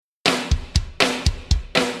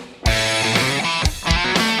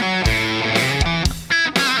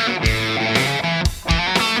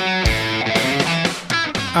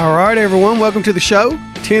right, everyone. Welcome to the show,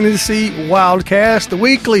 Tennessee Wildcast, the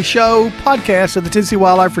weekly show podcast of the Tennessee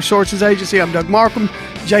Wildlife Resources Agency. I'm Doug Markham.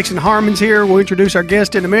 Jason Harmon's here. We'll introduce our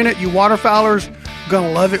guest in a minute. You waterfowlers are going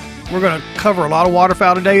to love it. We're going to cover a lot of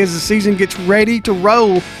waterfowl today as the season gets ready to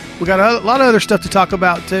roll. We got a lot of other stuff to talk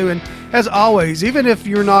about, too. And as always, even if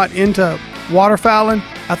you're not into waterfowling,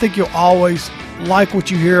 I think you'll always like what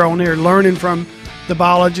you hear on here, learning from the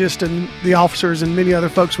biologists and the officers and many other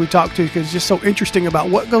folks we talk to, because it's just so interesting about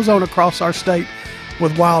what goes on across our state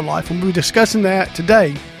with wildlife. And we'll be discussing that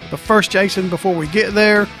today. But first, Jason, before we get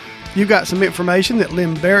there, you got some information that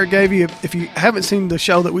Lynn Barrett gave you. If you haven't seen the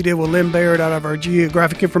show that we did with Lynn Barrett out of our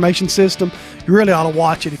Geographic Information System, you really ought to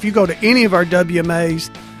watch it. If you go to any of our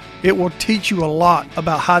WMAs, it will teach you a lot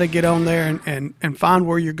about how to get on there and find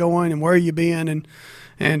where you're going and where you've been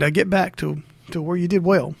and get back to where you did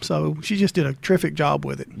well. So she just did a terrific job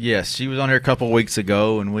with it. Yes, she was on here a couple of weeks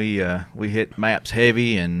ago, and we hit maps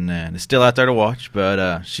heavy, and it's still out there to watch.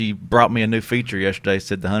 But she brought me a new feature yesterday.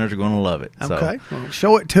 Said the hunters are going to love it. Okay, well,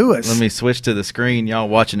 show it to us. Let me switch to the screen. Y'all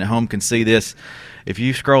watching at home can see this. If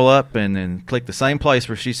you scroll up and click the same place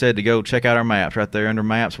where she said to go check out our maps, right there under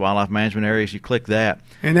maps, wildlife management areas, you click that.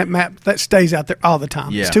 And that map, that stays out there all the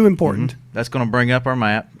time. Yeah. It's too important. Mm-hmm. That's going to bring up our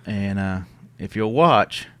map. And if you'll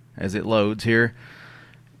watch as it loads here,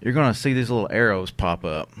 you're going to see these little arrows pop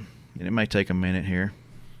up. And it may take a minute here,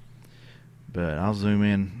 but I'll zoom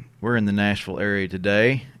in. We're in the Nashville area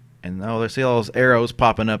today. And see all those arrows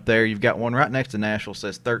popping up there. You've got one right next to Nashville,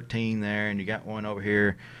 says 13 there, and you got one over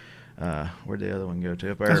here. Where'd the other one go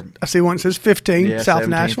to? Up there. I see one that says 15, yeah, South 17,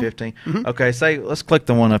 Nashville. 15. Mm-hmm. Okay, let's click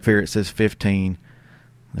the one up here. It says 15.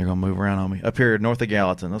 They're going to move around on me. Up here north of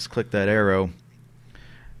Gallatin, let's click that arrow.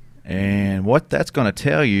 And what that's going to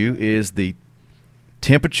tell you is the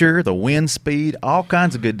temperature, the wind speed, all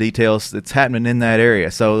kinds of good details that's happening in that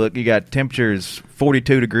area. So look, you got temperatures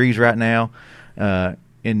 42 degrees right now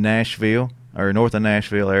in Nashville, or north of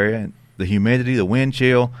Nashville area. The humidity, the wind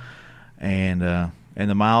chill, and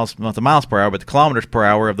the miles, not the miles per hour, but the kilometers per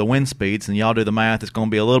hour of the wind speeds. And y'all do the math, it's going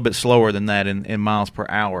to be a little bit slower than that in miles per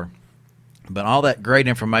hour. But all that great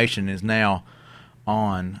information is now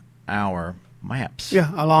on our maps.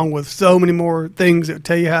 Yeah, along with so many more things that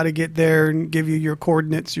tell you how to get there and give you your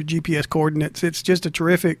coordinates, your GPS coordinates. It's just a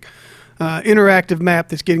terrific interactive map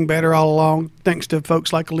that's getting better all along, thanks to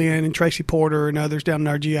folks like Lynn and Tracy Porter and others down in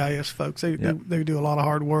our GIS folks. They do a lot of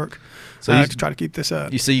hard work to try to keep this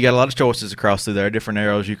up. You see, you got a lot of choices across through there, different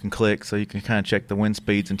arrows you can click, so you can kind of check the wind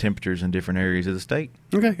speeds and temperatures in different areas of the state.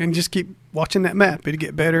 Okay, and just keep watching that map. It'll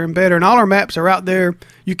get better and better. And all our maps are out there.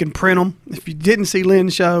 You can print them. If you didn't see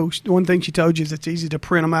Lynn's show, one thing she told you is it's easy to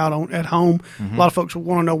print them out at home. Mm-hmm. A lot of folks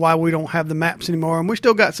want to know why we don't have the maps anymore. And we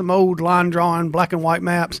still got some old line-drawn black and white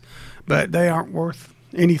maps, but they aren't worth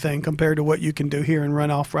anything compared to what you can do here and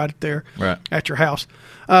run off right there at your house.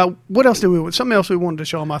 What else something else we wanted to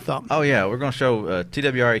show them, I thought. Oh, yeah, we're going to show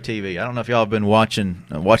TWRA TV. I don't know if y'all have been watching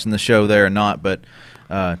the show there or not, but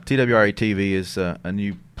TWRA TV is a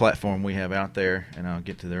new platform we have out there, and I'll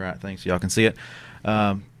get to the right thing so y'all can see it.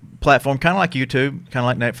 Platform kind of like YouTube, kind of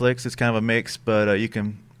like Netflix. It's kind of a mix, but you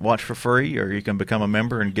can watch for free, or you can become a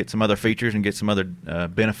member and get some other features and get some other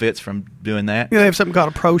benefits from doing that. Yeah, they have something called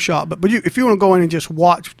a Pro Shop. But if you want to go in and just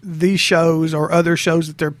watch these shows or other shows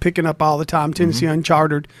that they're picking up all the time, Tennessee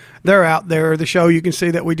Uncharted, they're out there. The show you can see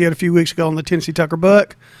that we did a few weeks ago on the Tennessee Tucker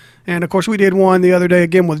Buck. And, of course, we did one the other day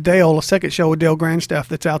again with Dale, a second show with Dale Grandstaff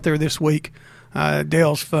that's out there this week.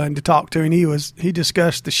 Dale's fun to talk to, and he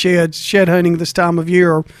discussed the shed hunting this time of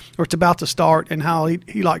year, or it's about to start, and how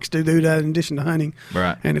he likes to do that in addition to hunting.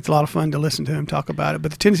 Right. And it's a lot of fun to listen to him talk about it.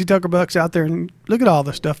 But the Tennessee Tucker Buck's out there, and look at all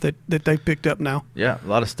the stuff that they've picked up now. Yeah, a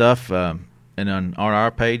lot of stuff. And on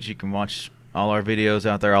our page, you can watch all our videos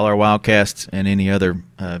out there, all our wildcasts, and any other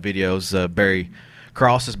videos. Barry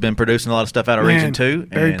Cross has been producing a lot of stuff out of Region 2.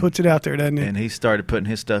 Barry puts it out there, doesn't he? And he started putting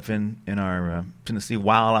his stuff in our Tennessee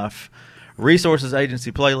Wildlife Resources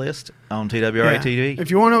Agency playlist on TWRA TV. If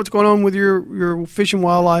you want to know what's going on with your fish and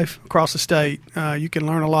wildlife across the state, you can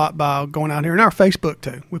learn a lot by going out here. And our Facebook,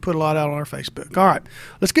 too. We put a lot out on our Facebook. All right.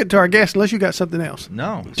 Let's get to our guest, unless you got something else.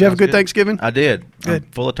 No. Did you have a good Thanksgiving? I did. Good.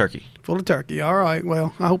 I'm full of turkey. Full of turkey. All right.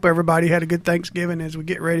 Well, I hope everybody had a good Thanksgiving as we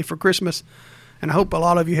get ready for Christmas. And I hope a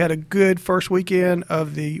lot of you had a good first weekend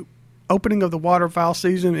of the opening of the waterfowl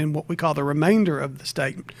season in what we call the remainder of the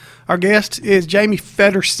state. Our guest is Jamie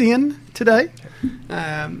Feddersen today.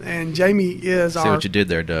 And Jamie is See what you did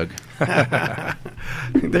there, Doug.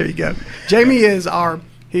 There you go. Jamie is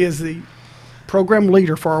he is the program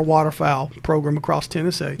leader for our waterfowl program across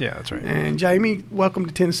Tennessee. Yeah, that's right. And Jamie, welcome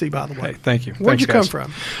to Tennessee, by the way. Hey, thank you. Where'd Thanks, you come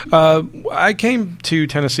guys. from? I came to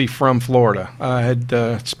Tennessee from Florida. I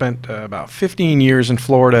had spent about 15 years in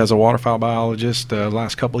Florida as a waterfowl biologist. The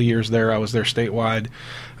last couple of years there, I was their statewide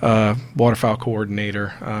waterfowl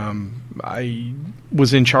coordinator. I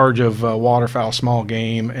was in charge of waterfowl, small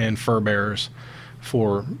game, and fur bearers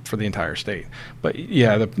for the entire state. But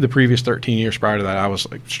yeah, the previous 13 years prior to that, I was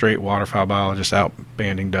like straight waterfowl biologist, out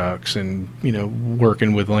banding ducks and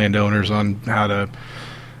working with landowners on how to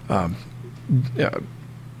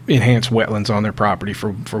enhance wetlands on their property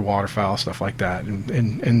for waterfowl, stuff like that.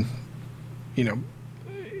 And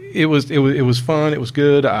it was fun. It was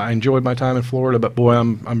good. I enjoyed my time in Florida, but boy,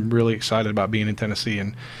 I'm really excited about being in Tennessee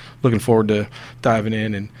and looking forward to diving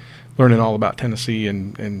in and learning all about Tennessee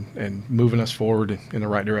and moving us forward in the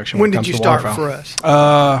right direction. When did you start for us?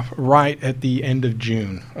 Right at the end of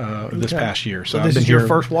June this past year. So this is your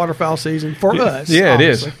first waterfowl season for us. Yeah,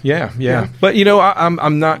 obviously. It is. Yeah. But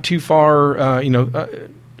I'm not too far.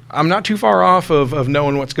 I'm not too far off of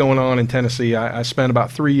knowing what's going on in Tennessee. I spent about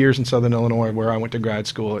 3 years in Southern Illinois, where I went to grad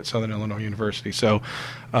school at Southern Illinois University. So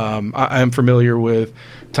I'm familiar with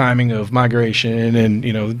timing of migration and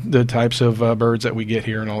the types of birds that we get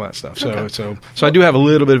here and all that stuff. Okay. So I do have a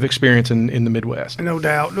little bit of experience in the Midwest. No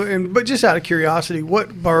doubt. But just out of curiosity, what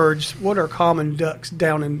are common ducks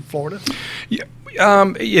down in Florida? Yeah.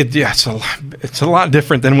 It's a lot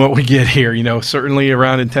different than what we get here. Certainly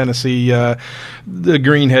around in Tennessee, the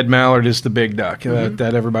greenhead mallard is the big duck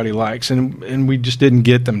that everybody likes, and we just didn't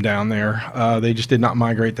get them down there. They just did not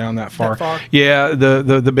migrate down that far. Yeah,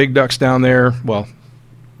 the big ducks down there. Well,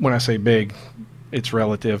 when I say big, it's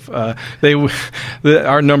relative.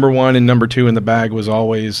 Our number one and number two in the bag was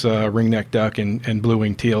always ringneck duck and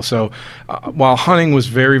blue-winged teal. So while hunting was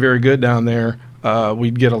very, very good down there,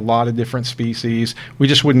 we'd get a lot of different species. We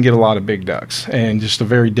just wouldn't get a lot of big ducks, and just a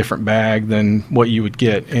very different bag than what you would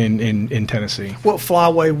get in Tennessee. What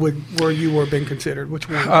flyway were you being considered? Which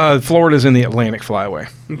one? Florida's in the Atlantic flyway.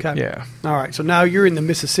 Okay. Yeah. All right. So now you're in the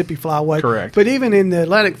Mississippi flyway. Correct. But even in the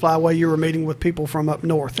Atlantic flyway, you were meeting with people from up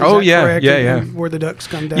north. Is that correct? Yeah. Where the ducks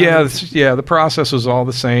come down. Yeah. The process was all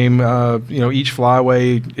the same. Each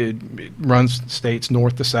flyway it runs states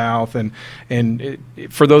north to south, and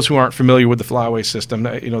for those who aren't familiar with the flyway system,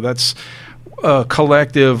 that's a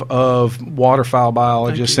collective of waterfowl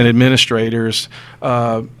biologists and administrators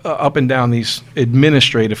up and down these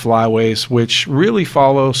administrative flyways, which really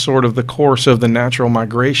follow sort of the course of the natural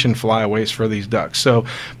migration flyways for these ducks. So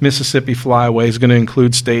Mississippi flyway is going to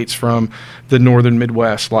include states from the northern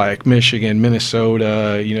Midwest like Michigan,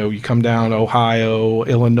 Minnesota, you come down Ohio,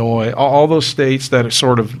 Illinois, all those states that are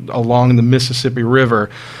sort of along the Mississippi River.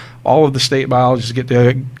 All of the state biologists get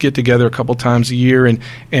together a couple times a year,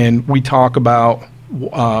 and we talk about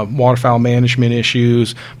waterfowl management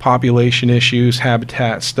issues, population issues,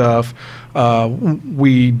 habitat stuff.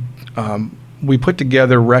 We put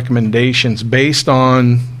together recommendations based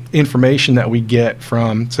on information that we get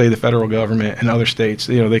from, say, the federal government and other states.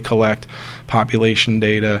 They collect population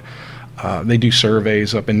data. They do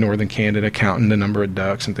surveys up in northern Canada, counting the number of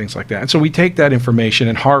ducks and things like that. And so we take that information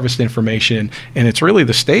and harvest information, and it's really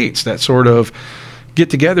the states that sort of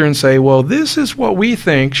get together and say, well, this is what we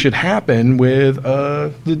think should happen with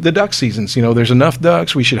the duck seasons. There's enough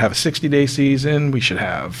ducks. We should have a 60-day season. We should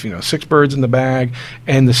have 6 birds in the bag.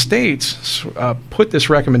 And the states put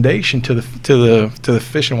this recommendation to the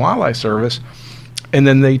Fish and Wildlife Service, and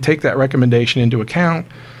then they take that recommendation into account,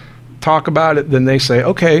 talk about it, then they say,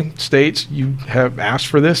 okay, states, you have asked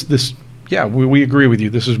for this, we agree with you.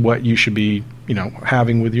 This is what you should be,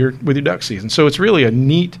 having with your duck season. So it's really a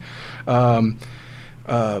neat, a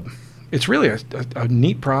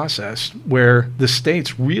neat process where the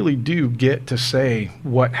states really do get to say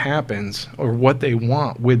what happens or what they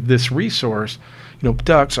want with this resource.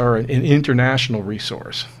 Ducks are an international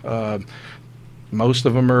resource. Most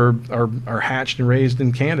of them are hatched and raised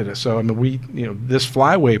in Canada. So this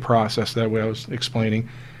flyway process that I was explaining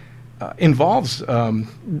involves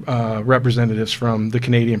representatives from the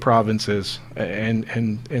Canadian provinces,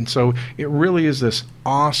 and so it really is this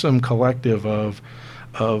awesome collective of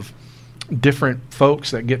different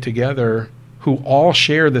folks that get together who all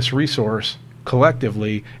share this resource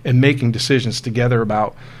collectively and making decisions together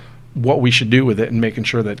about what we should do with it and making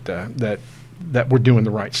sure that we're doing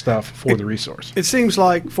the right stuff for the resource. It seems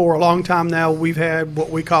like for a long time now we've had what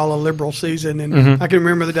we call a liberal season, and I can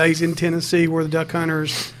remember the days in Tennessee where the duck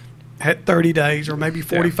hunters had 30 days or maybe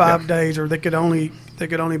 45 days, or they they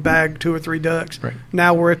could only bag 2 or 3 ducks. Right.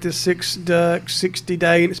 Now we're at this 6 duck, 60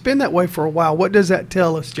 day, and it's been that way for a while. What does that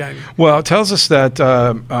tell us, Jamie? Well, it tells us that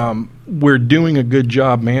we're doing a good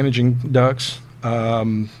job managing ducks.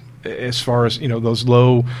 As far as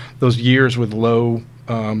those years with low,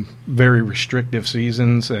 very restrictive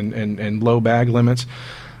seasons and low bag limits,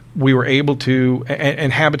 we were able to,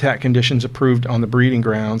 and habitat conditions approved on the breeding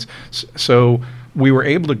grounds, so we were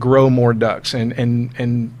able to grow more ducks.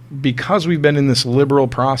 And because we've been in this liberal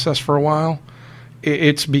process for a while,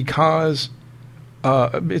 it's because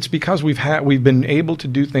we've been able to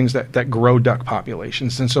do things that grow duck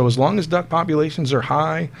populations. And so as long as duck populations are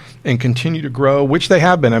high and continue to grow, which they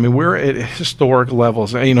have been, I mean, we're at historic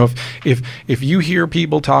levels. If you hear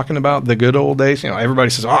people talking about the good old days, everybody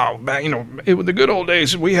says, oh, back, the good old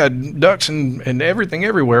days, we had ducks and everything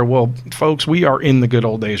everywhere. Well, folks, we are in the good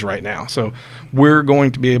old days right now. So we're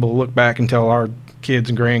going to be able to look back and tell our kids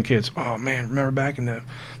and grandkids, oh man, remember back in the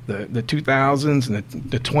 2000s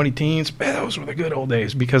and the 20 teens, man, those were the good old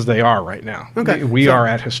days, because they are right now. Okay. We are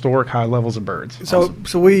at historic high levels of birds. So Awesome.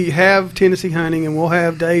 so we have Tennessee hunting, and we'll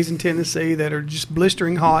have days in Tennessee that are just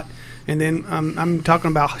blistering hot, and then I'm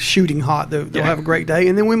talking about shooting hot. They'll have a great day,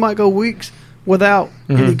 and then we might go weeks without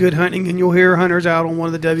any good hunting, and you'll hear hunters out on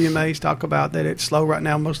one of the WMAs talk about that it's slow right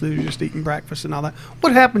now. Mostly they're just eating breakfast and all that.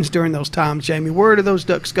 What happens during those times, Jamie? Where do those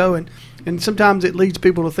ducks go? And sometimes it leads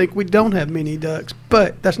people to think we don't have many ducks,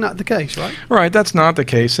 but that's not the case, right? Right, that's not the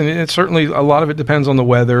case, and it's certainly a lot of it depends on the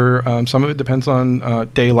weather. Some of it depends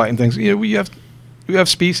on daylight and things. We have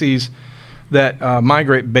species that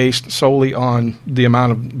migrate based solely on the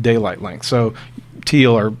amount of daylight length. So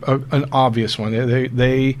teal are an obvious one.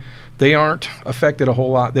 They aren't affected a whole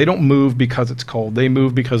lot. They don't move because it's cold. They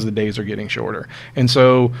move because the days are getting shorter. And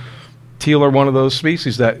so teal are one of those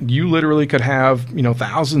species that you literally could have,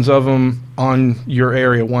 thousands of them on your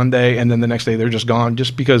area one day, and then the next day they're just gone,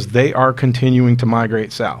 just because they are continuing to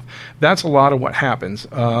migrate south. That's a lot of what happens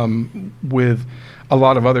with a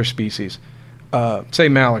lot of other species. Say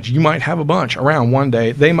mallards, you might have a bunch around one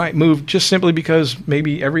day. They might move just simply because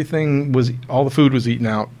maybe all the food was eaten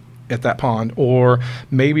out at that pond, or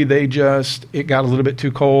maybe it got a little bit too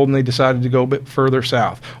cold and they decided to go a bit further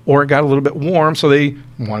south, or it got a little bit warm so they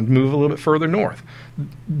wanted to move a little bit further north.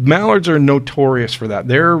 Mallards are notorious for that.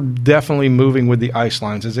 They're definitely moving with the ice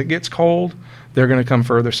lines. As it gets cold, they're going to come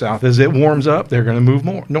further south. As it warms up, they're going to move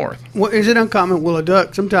more north. Well, is it uncommon? Will a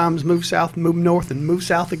duck sometimes move south, move north, and move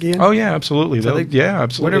south again? Oh yeah, absolutely. So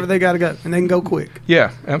absolutely. Wherever they got to go, and they can go quick.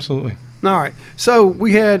 Yeah, absolutely. All right. So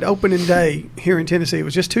we had opening day here in Tennessee. It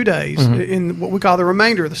was just 2 days in what we call the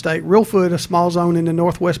remainder of the state. Reelfoot, a small zone in the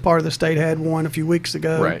northwest part of the state, had one a few weeks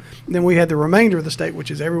ago. Right. Then we had the remainder of the state,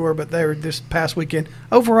 which is everywhere but there, this past weekend.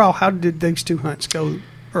 Overall, how did these 2 hunts go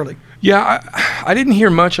early? Yeah, I didn't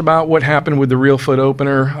hear much about what happened with the Reelfoot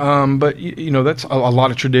opener, but that's a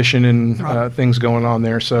lot of tradition and things going on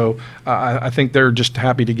there. So I think they're just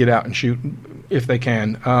happy to get out and shoot if they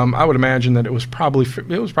can. I would imagine that it was probably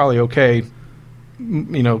okay,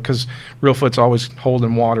 because Reelfoot's always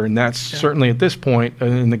holding water, and that's certainly at this point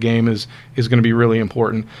in the game is going to be really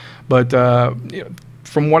important. But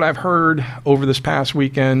from what I've heard over this past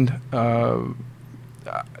weekend,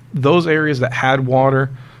 those areas that had water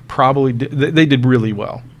probably they did really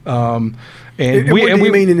well. What do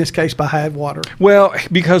you mean in this case by had water? Well,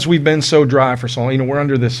 because we've been so dry for so long. We're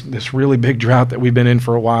under this really big drought that we've been in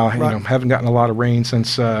for a while. Right. Haven't gotten a lot of rain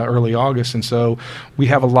since early August, and so we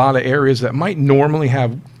have a lot of areas that might normally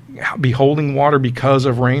be holding water because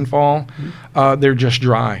of rainfall. They're just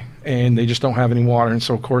dry, and they just don't have any water. And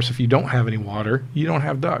so, of course, if you don't have any water, you don't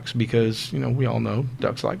have ducks, because we all know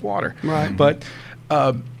ducks like water. Right. But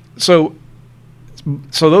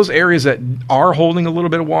so those areas that are holding a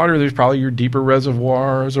little bit of water, there's probably your deeper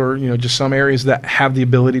reservoirs, or just some areas that have the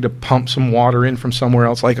ability to pump some water in from somewhere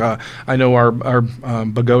else. Like I know our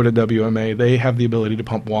Bogota WMA, they have the ability to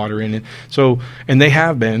pump water in it. So, and they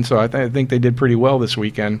have been. So I think they did pretty well this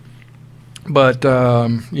weekend. But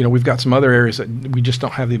we've got some other areas that we just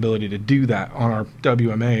don't have the ability to do that on our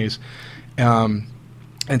WMAs.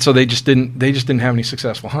 And so they just didn't have any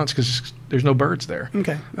successful hunts because there's no birds there.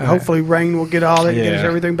 Okay. Hopefully rain will get all that, get us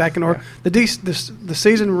everything back in order. Yeah. The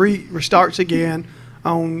season restarts again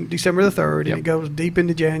on December the 3rd, and it goes deep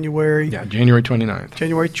into January. Yeah, January 29th.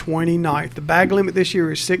 January 29th. The bag limit this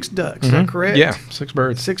year is 6 ducks. Is that correct? Yeah, 6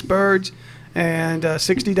 birds. 6 birds, and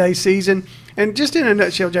 60-day season. And just in a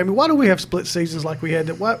nutshell, Jamie, why do we have split seasons like we had?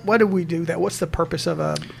 Why do we do that? What's the purpose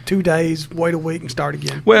of 2 days, wait a week, and start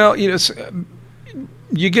again? Well,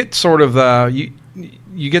 you get sort of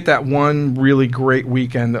you get that one really great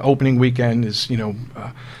weekend. The opening weekend is,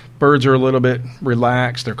 birds are a little bit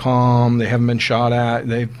relaxed. They're calm. They haven't been shot at.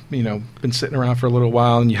 They've, been sitting around for a little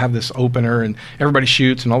while, and you have this opener, and everybody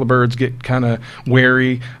shoots, and all the birds get kind of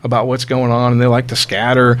wary about what's going on, and they like to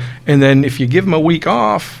scatter. And then if you give them a week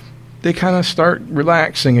off, they kind of start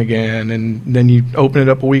relaxing again, and then you open it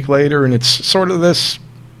up a week later, and it's sort of this.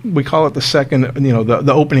 We call it the second,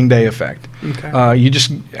 the opening day effect. Okay. You just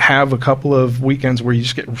have a couple of weekends where you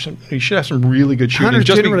should have some really good shooting. Hunters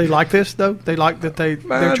generally like this, though. They like that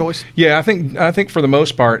their choice. Yeah, I think for the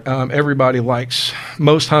most part,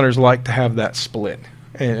 most hunters like to have that split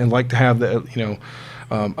and like to have the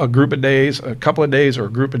a group of days, a couple of days, or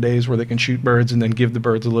a group of days where they can shoot birds and then give the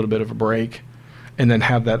birds a little bit of a break, and then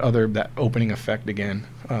have that opening effect again,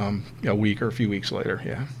 a week or a few weeks later.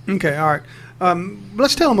 Yeah. Okay. All right.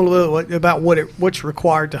 Let's tell them a little bit about what's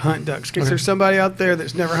required to hunt ducks. Because there's somebody out there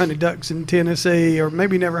that's never hunted ducks in Tennessee, or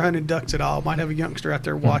maybe never hunted ducks at all. Might have a youngster out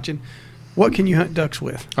there watching. What can you hunt ducks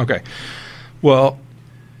with? Okay. Well,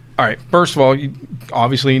 all right. First of all,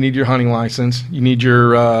 obviously you need your hunting license. You need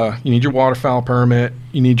your waterfowl permit.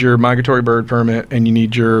 You need your migratory bird permit, and you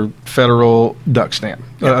need your federal duck stamp.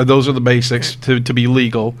 Yep. Those are the basics to be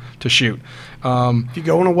legal to shoot. If you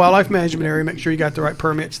go in a wildlife management area, make sure you got the right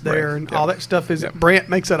permits there, Right. and all that stuff is. Brant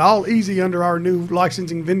makes it all easy under our new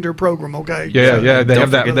licensing vendor program. Okay. Yeah, So they don't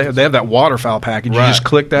have that. forget They have that waterfowl package. Right. You just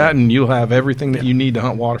click that, and you'll have everything that you need to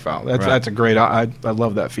hunt waterfowl. That's a great. I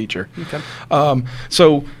love that feature. Okay.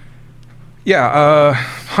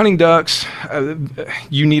 Hunting ducks,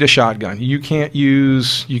 you need a shotgun. You can't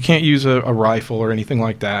use a rifle or anything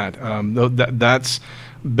like that. That's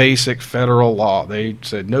basic federal law. They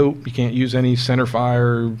said nope, you can't use any center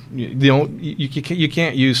fire. You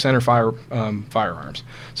can't use center fire firearms.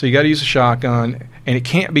 So you got to use a shotgun, and it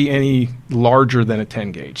can't be any larger than a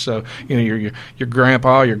 10 gauge. So your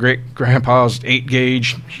grandpa, your great grandpa's 8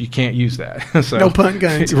 gauge, you can't use that. So, no punt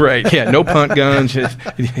guns. Right? Yeah, no punt guns.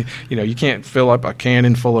 You can't fill up a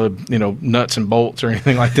cannon full of nuts and bolts or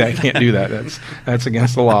anything like that. You can't do that. That's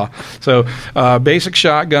against the law. So basic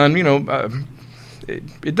shotgun.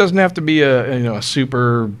 It doesn't have to be a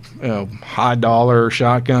super high dollar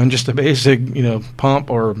shotgun. Just a basic pump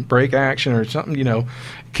or break action or something.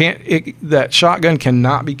 That shotgun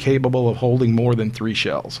cannot be capable of holding more than 3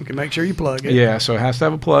 shells. You can make sure you plug it. Yeah, so it has to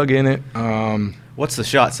have a plug in it. What's the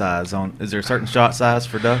shot size on? Is there a certain shot size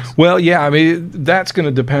for ducks? Well, yeah, I mean that's going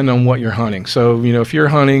to depend on what you're hunting. So if you're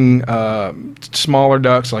hunting smaller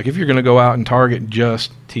ducks, like if you're going to go out and target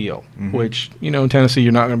just teal, which in Tennessee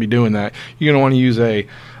you're not going to be doing that. You're going to want to use a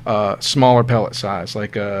smaller pellet size,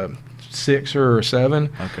 like a 6 or 7.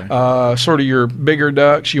 Okay. Sort of your bigger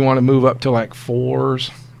ducks, you want to move up to like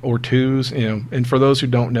 4s or 2s, and for those who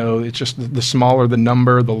don't know, it's just the smaller the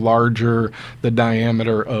number, the larger the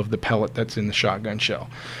diameter of the pellet that's in the shotgun shell.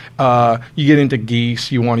 You get into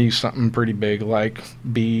geese, you want to use something pretty big like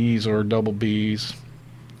Bs or double Bs,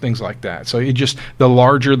 things like that. So the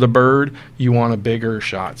larger the bird, you want a bigger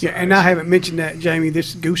shot size. Yeah, and I haven't mentioned that, Jamie.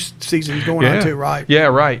 This goose season is going on too, right? Yeah,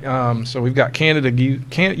 right. So we've got Canada geese.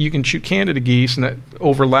 You can shoot Canada geese, and that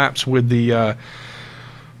overlaps with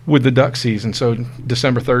the duck season, so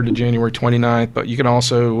December 3rd to January 29th. But you can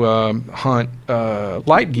also hunt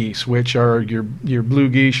light geese, which are your blue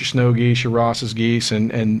geese, your snow geese, your Ross's geese,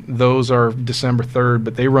 and those are December 3rd,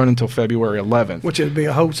 but they run until February 11th. Which would be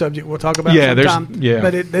a whole subject we'll talk about sometime.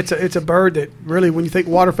 But it's a bird that really, when you think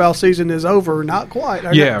waterfowl season is over, not quite.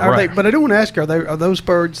 Right. But I do want to ask you, are those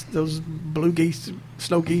birds, those blue geese,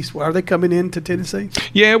 snow geese, are they coming into Tennessee?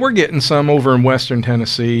 Yeah, we're getting some over in western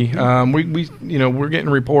Tennessee. We're getting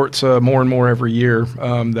reports more and more every year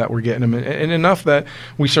that we're getting them, and enough that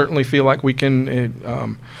we certainly feel like we can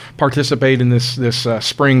participate in this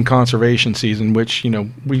spring conservation season, which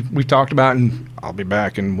we've talked about, and I'll be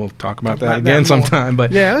back and we'll talk about that again sometime.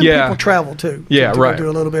 But people travel too. Yeah, right. Do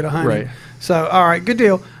a little bit of hunting. Right. So, all right, good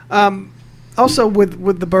deal. Also,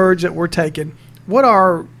 with the birds that we're taking, what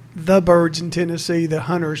are the birds in Tennessee that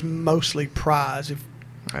hunters mostly prize?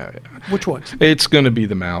 Which ones? It's going to be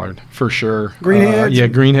the mallard for sure.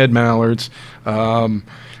 Greenheads? Greenhead mallards.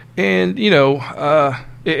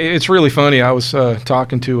 It's really funny. I was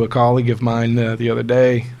talking to a colleague of mine the other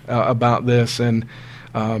day about this, and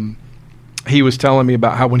he was telling me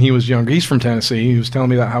about how when he was younger, he's from Tennessee. He was telling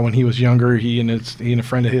me about how when he was younger, he and a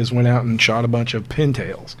friend of his went out and shot a bunch of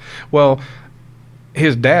pintails. Well,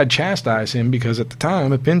 his dad chastised him because at the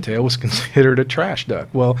time a pintail was considered a trash duck.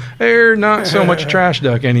 Well, they're not so much a trash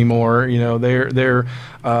duck anymore. They're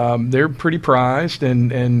pretty prized,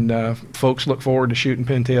 and folks look forward to shooting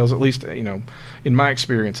pintails. At least in my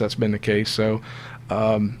experience, that's been the case. So,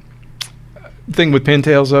 thing with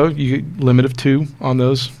pintails, though, you limit of 2 on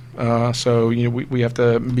those. So we have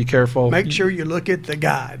to be careful. Make sure you look at the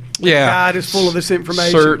guide. The Yeah, guide is full of this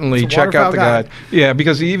information. Certainly, It's a check out the waterfowl guide. Yeah,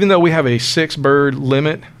 because even though we have a 6-bird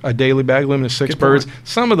limit, a daily bag limit of 6 Good birds, point.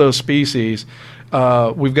 some of those species,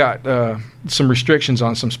 we've got some restrictions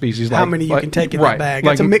on some species. How many you can take in that bag?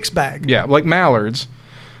 It's a mixed bag. Yeah, like mallards.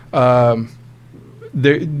 The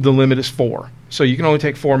limit is 4. So you can only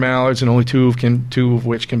take 4 mallards, and only 2 of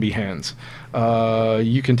which can be hens.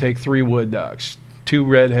 You can take 3 wood ducks, 2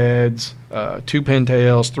 redheads, 2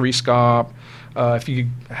 pintails, 3 scaup. If you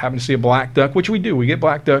happen to see a black duck, which we do, we get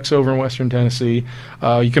black ducks over in western Tennessee,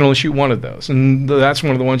 you can only shoot 1 of those. And that's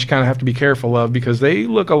one of the ones you kind of have to be careful of because they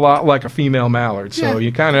look a lot like a female mallard. So Yeah.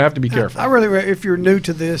 you kind of have to be careful. I really, if you're new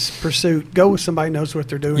to this pursuit, go with somebody who knows what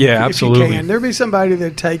they're doing. Yeah, if absolutely. you can. There'll be somebody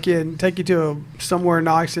that take you to somewhere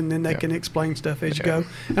nice, and then they can explain stuff as you go.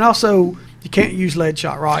 And also, you can't use lead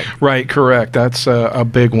shot, right? Right, correct. That's a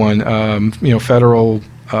big one.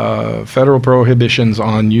 Federal prohibitions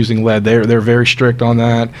on using lead. They're very strict on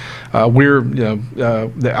that.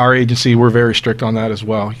 Our agency, we're very strict on that as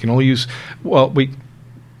well. You can only use we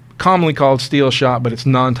commonly called steel shot, but it's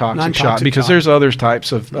non-toxic shot because there's other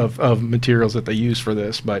types of materials that they use for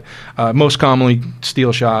this, but most commonly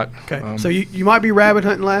steel shot. Okay, so you might be rabbit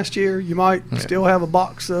hunting last year. You might still have a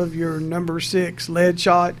box of your number 6 lead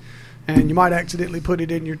shot. And you might accidentally put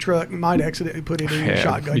it in your truck. You might accidentally put it in your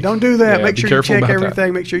shotgun. Don't do that. Make sure you check everything.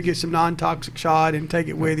 That. Make sure you get some non-toxic shot and take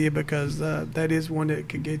it with you because that is one that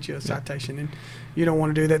could get you a citation. And you don't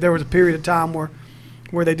want to do that. There was a period of time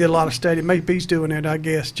where they did a lot of study. Maybe he's doing it, I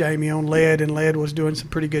guess, Jamie, on lead. And lead was doing some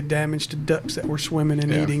pretty good damage to ducks that were swimming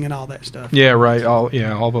and eating and all that stuff. Yeah, right. All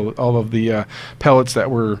of the pellets that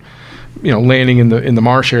were landing in the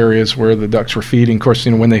marsh areas where the ducks were feeding. Of course,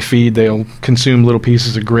 when they feed, they'll consume little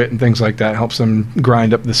pieces of grit and things like that. It helps them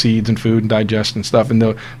grind up the seeds and food and digest and stuff.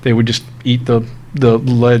 And they would just eat the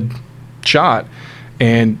lead shot,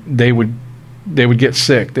 and they would get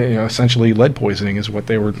sick. Essentially, lead poisoning is what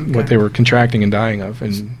they were contracting and dying of.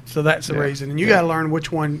 And so that's the reason. And you got to learn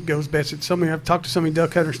which one goes best. I've talked to so many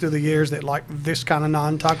duck hunters through the years that like this kind of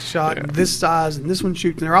non-toxic shot, and this size, and this one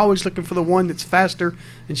shoots. And they're always looking for the one that's faster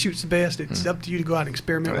and shoots the best. It's up to you to go out and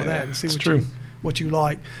experiment with that and see what you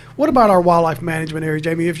like. What about our wildlife management area,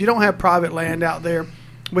 Jamie? If you don't have private land out there,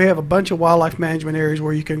 we have a bunch of wildlife management areas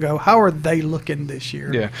where you can go. How are they looking this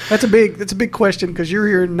year? Yeah, that's a big question because you're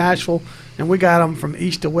here in Nashville and we got them from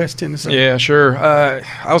east to west Tennessee. Yeah, sure.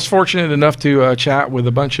 I was fortunate enough to chat with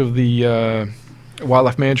a bunch of the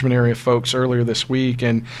wildlife management area folks earlier this week,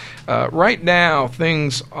 and right now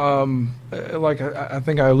things like I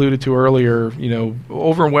think I alluded to earlier.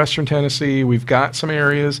 Over in western Tennessee, we've got some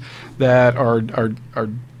areas that are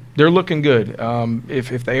they're looking good.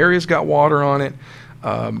 If the area's got water on it.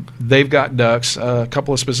 They've got ducks. A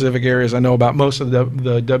couple of specific areas I know about. Most of the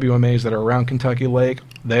WMAs that are around Kentucky Lake,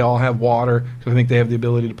 they all have water. So I think they have the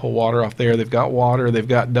ability to pull water off there. They've got water. They've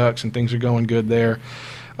got ducks, and things are going good there.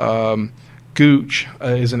 Gooch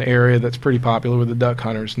is an area that's pretty popular with the duck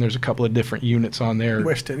hunters, and there's a couple of different units on there.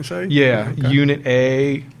 West Tennessee? Yeah. Okay. Unit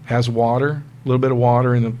A has water, a little bit of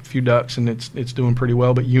water and a few ducks, and it's doing pretty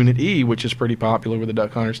well. But Unit E, which is pretty popular with the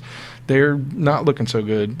duck hunters, they're not looking so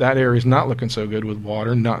good. That area's not looking so good with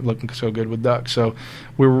water, not looking so good with ducks. So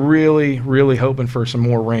we're really, really hoping for some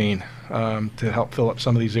more rain to help fill up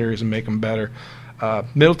some of these areas and make them better.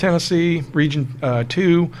 Middle Tennessee, Region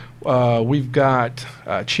 2, we've got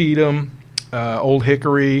Cheatham, Old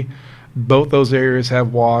Hickory. Both those areas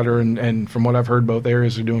have water, and from what I've heard, both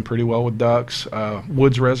areas are doing pretty well with ducks.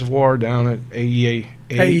 Woods Reservoir down at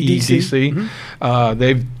AEDC. Mm-hmm.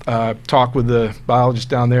 They've talked with the biologist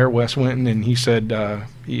down there at West Winton, and he said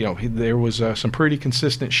there was some pretty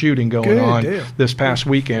consistent shooting going on this past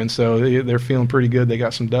weekend, so they're feeling pretty good. They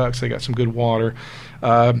got some ducks. They got some good water.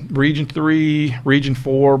 Region 3, Region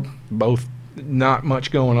 4, both not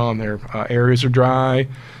much going on there. Areas are dry.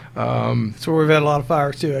 So we've had a lot of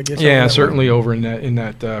fires too, I guess. Yeah, certainly over in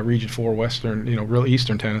that Region 4 western, real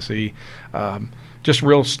eastern Tennessee, just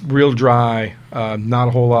real dry. Not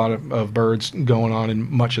a whole lot of birds going on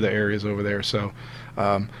in much of the areas over there. So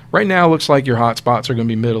right now, it looks like your hot spots are going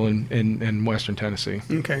to be middle in western Tennessee.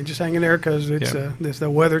 Okay, just hanging there because it's the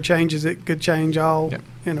weather changes. It could change all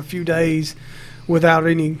in a few days. Without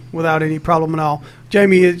any problem at all.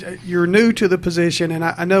 Jamie, you're new to the position, and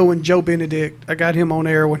I know when Joe Benedict, I got him on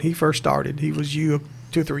air when he first started. He was 2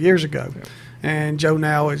 or 3 years ago, and Joe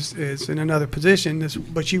now is in another position.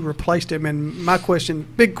 But you replaced him, and my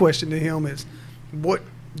big question to him is, what?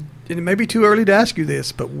 And it may be too early to ask you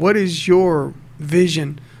this, but what is your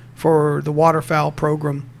vision for the waterfowl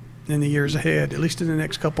program in the years ahead, at least in the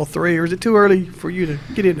next couple, 3, or is it too early for you to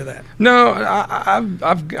get into that? No,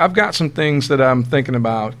 I've got some things that I'm thinking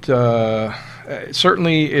about.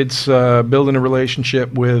 Certainly, it's building a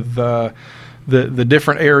relationship with the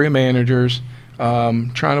different area managers,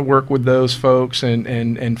 trying to work with those folks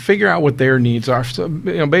and figure out what their needs are. So,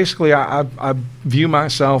 basically, I view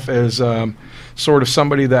myself as sort of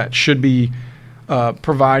somebody that should be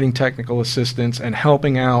providing technical assistance and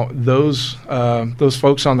helping out those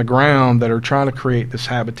folks on the ground that are trying to create this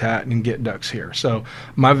habitat and get ducks here. So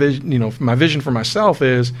my vision for myself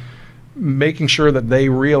is making sure that they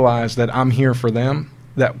realize that I'm here for them,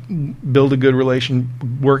 that build a good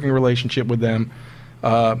working relationship with them,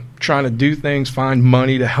 trying to do things, find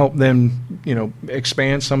money to help them,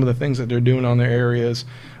 expand some of the things that they're doing on their areas,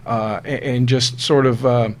 and just sort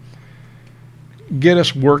of get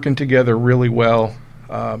us working together really well.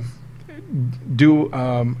 I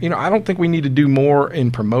don't think we need to do more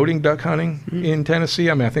in promoting duck hunting in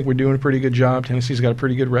Tennessee. I mean, I think we're doing a pretty good job. Tennessee's got a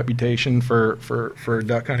pretty good reputation for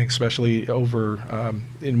duck hunting, especially over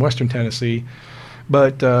in Western Tennessee.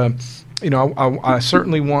 But I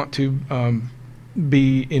certainly want to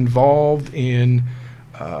be involved in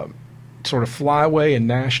sort of flyway and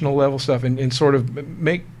national level stuff, and sort of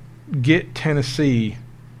get Tennessee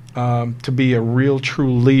to be a real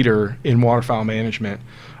true leader in waterfowl management,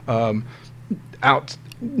 out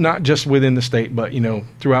not just within the state, but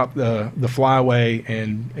throughout the flyway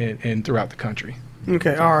and throughout the country.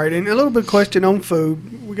 Okay, all right. And a little bit of question on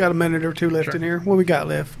food. We got a minute or two left in here. What we got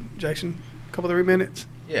left, Jason? A couple, 3 minutes?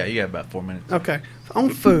 Yeah, you got about 4 minutes. Okay. On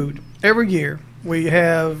food, every year we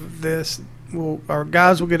have this. Our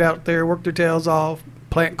guys will get out there, work their tails off,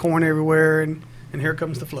 plant corn everywhere, and here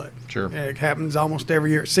comes the flood. Sure. It happens almost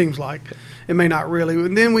every year, it seems like. It may not really.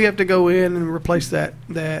 And then we have to go in and replace that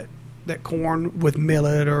corn with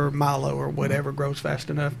millet or milo or whatever grows fast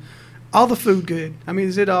enough. All the food good? I mean,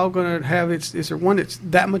 is it all going to have is there one that's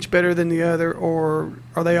that much better than the other, or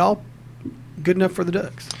are they all good enough for the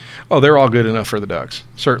ducks? Oh, they're all good enough for the ducks,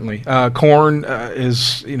 certainly. Corn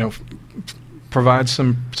is, provides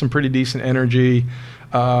some pretty decent energy.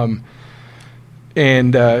 And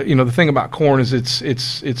the thing about corn is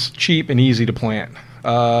it's cheap and easy to plant.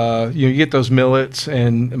 You get those millets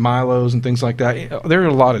and milos and things like that. There are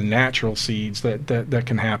a lot of natural seeds that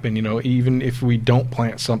can happen. Even if we don't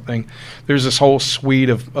plant something, there's this whole suite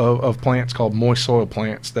of plants called moist soil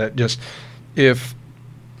plants that just if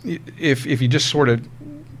you just sort of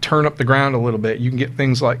turn up the ground a little bit, you can get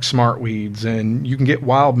things like smartweeds, and you can get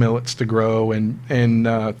wild millets to grow, and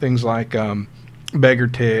things like beggar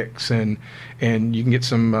ticks, and you can get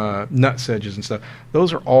some nut sedges and stuff.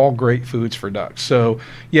 Those are all great foods for ducks. So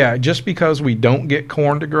yeah, just because we don't get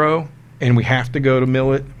corn to grow and we have to go to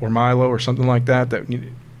millet or milo or something like that,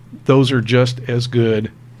 those are just as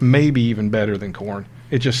good, maybe even better than corn.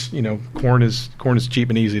 It just, corn is cheap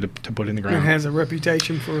and easy to put in the ground. It has a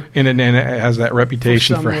reputation for, and it has that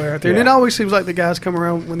reputation for somewhere out there. Yeah. And it always seems like the guys come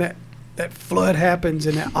around when that flood happens,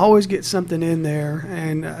 and they always get something in there.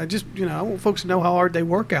 And I want folks to know how hard they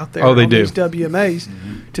work out there. Oh, they do. These WMAs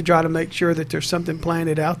to try to make sure that there's something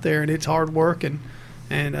planted out there, and it's hard work, and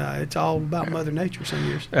it's all about Mother Nature some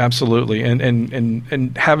years. Absolutely.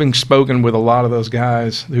 And having spoken with a lot of those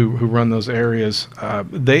guys who run those areas,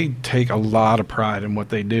 they take a lot of pride in what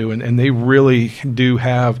they do, and they really do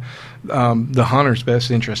have the hunter's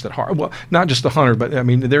best interest at heart. Well, not just the hunter, but I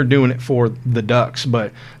mean, they're doing it for the ducks,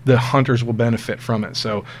 but the hunters will benefit from it.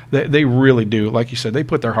 So they really do. Like you said, they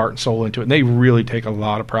put their heart and soul into it, and they really take a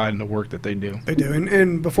lot of pride in the work that they do. They do.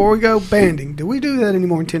 And before we go, banding, do we do that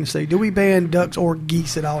anymore in Tennessee? Do we band ducks or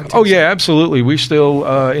geese at all in Tennessee? Oh, yeah, absolutely. We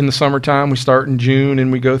still, in the summertime, we start in June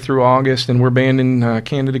and we go through August, and we're banding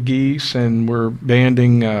Canada geese, and we're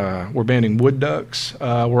banding wood ducks.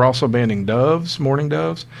 We're also banding doves, mourning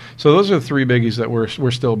doves. So those are the three biggies that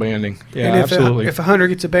we're still banding. Yeah, and absolutely. If a hunter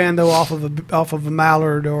gets a band though off of a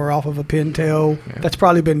mallard or off of a pintail, that's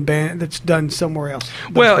probably been that's done somewhere else.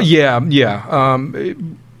 Well, yeah.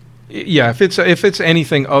 If it's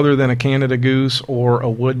anything other than a Canada goose or a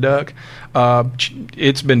wood duck,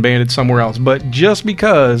 it's been banded somewhere else. But just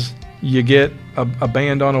because you get a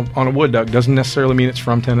band on a wood duck doesn't necessarily mean it's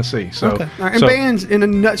from Tennessee. So, okay. All right. And bands, in a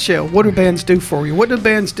nutshell, what do bands do for you? What do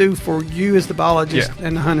bands do for you as the biologist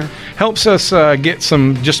and the hunter? Helps us get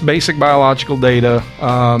some just basic biological data,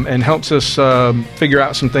 and helps us figure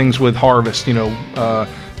out some things with harvest.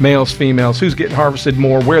 Males, females, who's getting harvested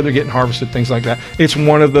more, where they're getting harvested, things like that. It's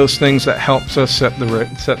one of those things that helps us set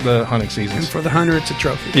the hunting seasons. And for the hunter, it's a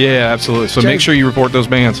trophy. Yeah, absolutely. So Jamie, make sure you report those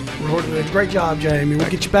bands. Great job, Jamie. We'll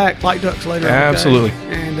get you back like ducks later. Absolutely.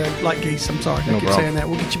 And like geese. I'm sorry. I keep problem. saying that.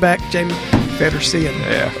 We'll get you back, Jamie. better seeing.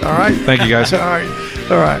 Yeah. All right. Thank you, guys. All right.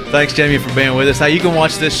 All right. Thanks, Jamie, for being with us. Now, you can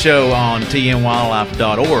watch this show on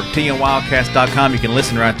tnwildlife.org, tnwildcast.com. You can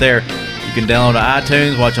listen right there. You can download on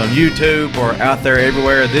iTunes, watch on YouTube, or out there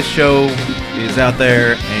everywhere. This show is out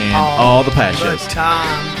there and all the past shows.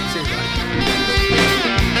 Time.